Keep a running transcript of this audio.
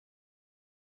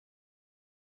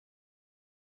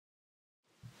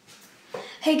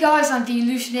Hey guys, I'm the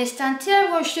Illusionist and today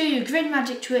I'm going to show you a great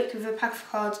magic trick with a pack of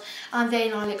cards and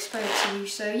then I'll explain it to you.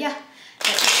 So yeah,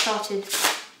 let's get started.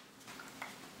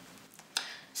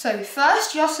 So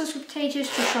first you ask the spectators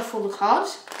to shuffle the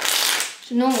cards.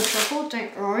 It's a normal shuffle,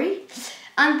 don't worry.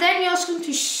 And then you ask them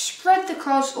to spread the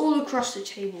cards all across the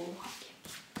table.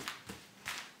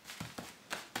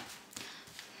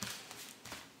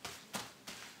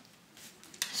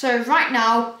 So right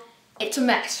now, it's a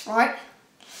mess, right?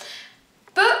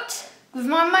 But with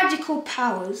my magical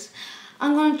powers,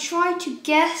 I'm going to try to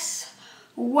guess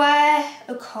where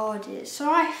a card is. So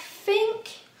I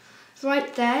think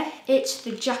right there, it's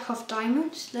the Jack of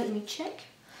Diamonds. Let me check.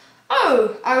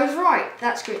 Oh, I was right.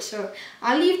 That's good. So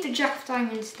I'll leave the Jack of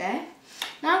Diamonds there.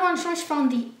 Now I'm going to try to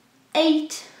find the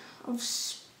 8 of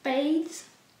Spades.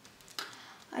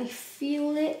 I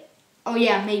feel it. Oh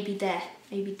yeah, maybe there.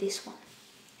 Maybe this one.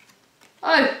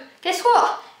 Oh, guess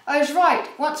what? I was right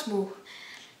once more.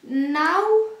 Now,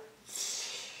 oh,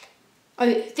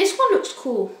 this one looks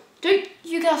cool. Don't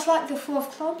you guys like the 4 of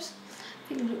Clubs? I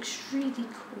think it looks really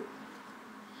cool.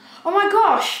 Oh my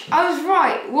gosh, I was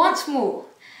right once more.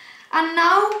 And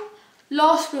now,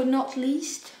 last but not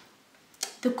least,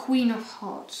 the Queen of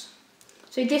Hearts.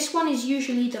 So this one is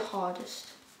usually the hardest.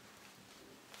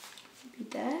 Maybe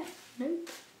there, nope.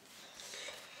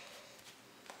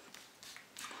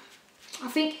 I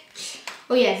think,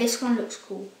 oh yeah, this one looks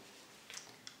cool.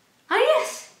 Ah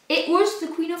yes, it was the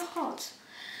Queen of Hearts.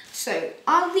 So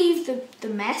I'll leave the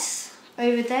mess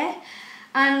over there.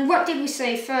 And what did we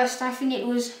say first? I think it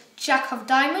was Jack of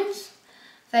Diamonds.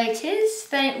 There it is.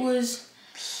 Then it was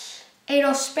 8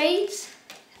 of Spades.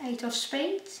 8 of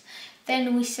Spades.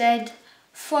 Then we said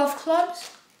 4 of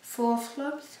Clubs. 4 of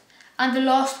Clubs. And the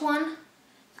last one,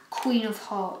 Queen of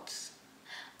Hearts.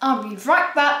 I'll be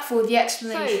right back for the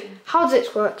explanation. So, how does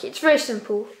it work? It's very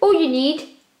simple. All you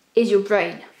need is your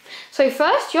brain. So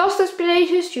first, you ask the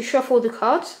spectators to shuffle the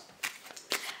cards.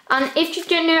 And if you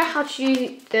don't know how to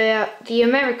do the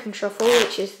American shuffle,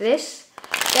 which is this,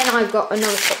 then I've got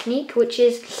another technique, which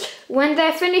is when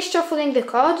they're finished shuffling the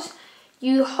cards,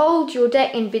 you hold your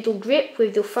deck in middle grip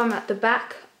with your thumb at the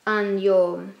back and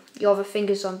your other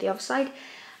fingers on the other side.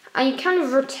 And you kind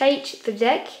of rotate the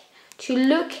deck to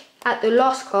look at the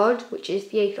last card, which is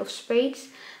the 8 of Spades.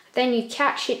 Then you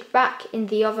catch it back in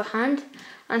the other hand.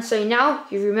 And so now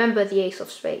you remember the Ace of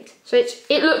Spades. So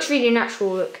it looks really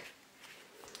natural, look.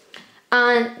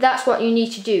 And that's what you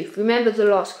need to do. Remember the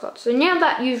last card. So now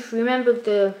that you've remembered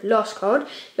the last card,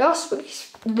 you ask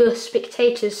the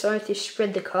spectators to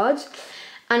spread the cards.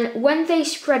 And when they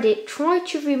spread it, try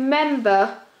to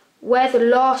remember where the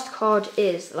last card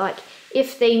is. Like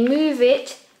if they move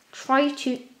it, try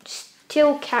to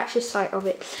still catch a sight of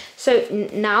it. So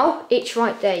now it's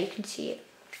right there, you can see it.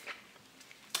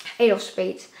 8 of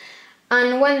Spades.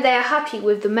 And when they're happy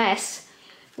with the mess,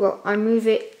 well, I move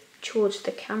it towards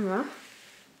the camera.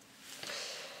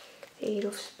 The 8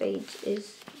 of Spades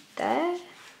is there,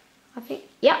 I think.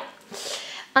 Yeah.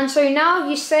 And so now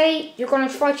you say you're going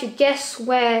to try to guess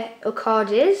where a card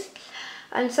is.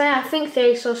 And say, I think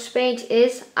the Ace of Spades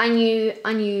is, and you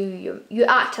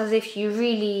act as if you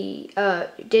really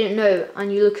didn't know,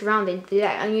 and you look around in the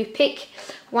deck, and you pick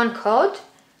one card.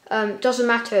 Doesn't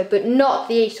matter, but not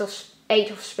the 8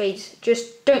 of Spades.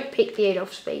 Just don't pick the 8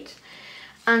 of Spades.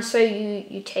 And so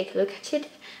you take a look at it,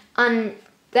 and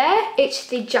there it's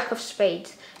the Jack of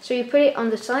Spades. So you put it on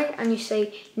the side, and you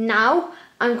say, now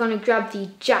I'm going to grab the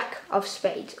Jack of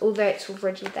Spades, although it's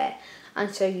already there.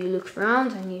 And so you look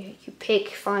around and you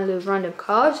pick finally a random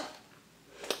card.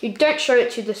 You don't show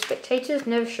it to the spectators,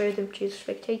 never show them to the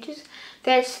spectators.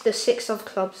 There's the 6 of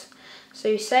Clubs. So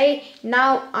you say,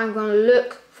 now I'm going to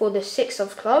look for the 6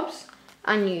 of Clubs,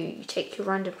 and you take your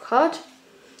random card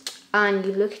and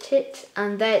you look at it,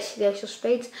 and there's the Ace of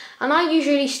Spades. And I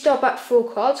usually stop at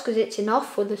 4 cards because it's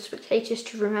enough for the spectators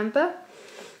to remember.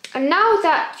 And now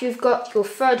that you've got your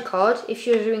 3rd card, if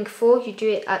you're doing 4, you do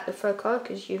it at the 3rd card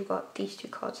because you've got these 2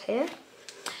 cards here.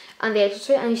 And the Ace of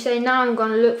Spades, and you say, now I'm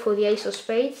going to look for the Ace of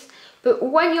Spades. But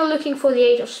when you're looking for the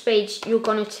 8 of Spades, you're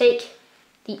going to take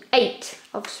the 8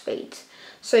 of Spades.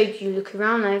 So you look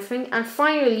around and everything, and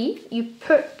finally you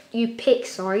pick the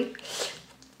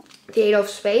 8 of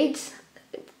Spades,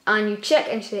 and you check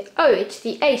and say, oh, it's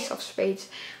the Ace of Spades,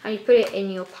 and you put it in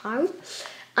your pile.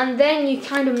 And then you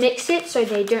kind of mix it so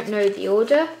they don't know the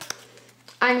order.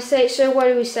 And say, so what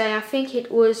do we say? I think it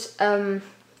was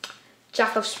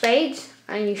Jack of Spades,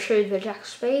 and you show the Jack of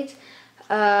Spades,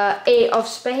 8 of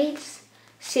Spades,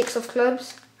 6 of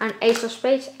Clubs, and Ace of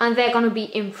Spades, and they're going to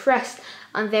be impressed.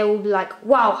 And they will be like,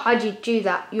 wow, how did you do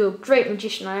that? You're a great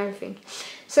magician and everything.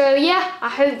 So yeah, I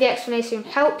hope the explanation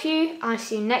helped you. I'll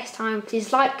see you next time.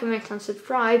 Please like, comment and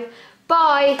subscribe.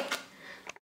 Bye!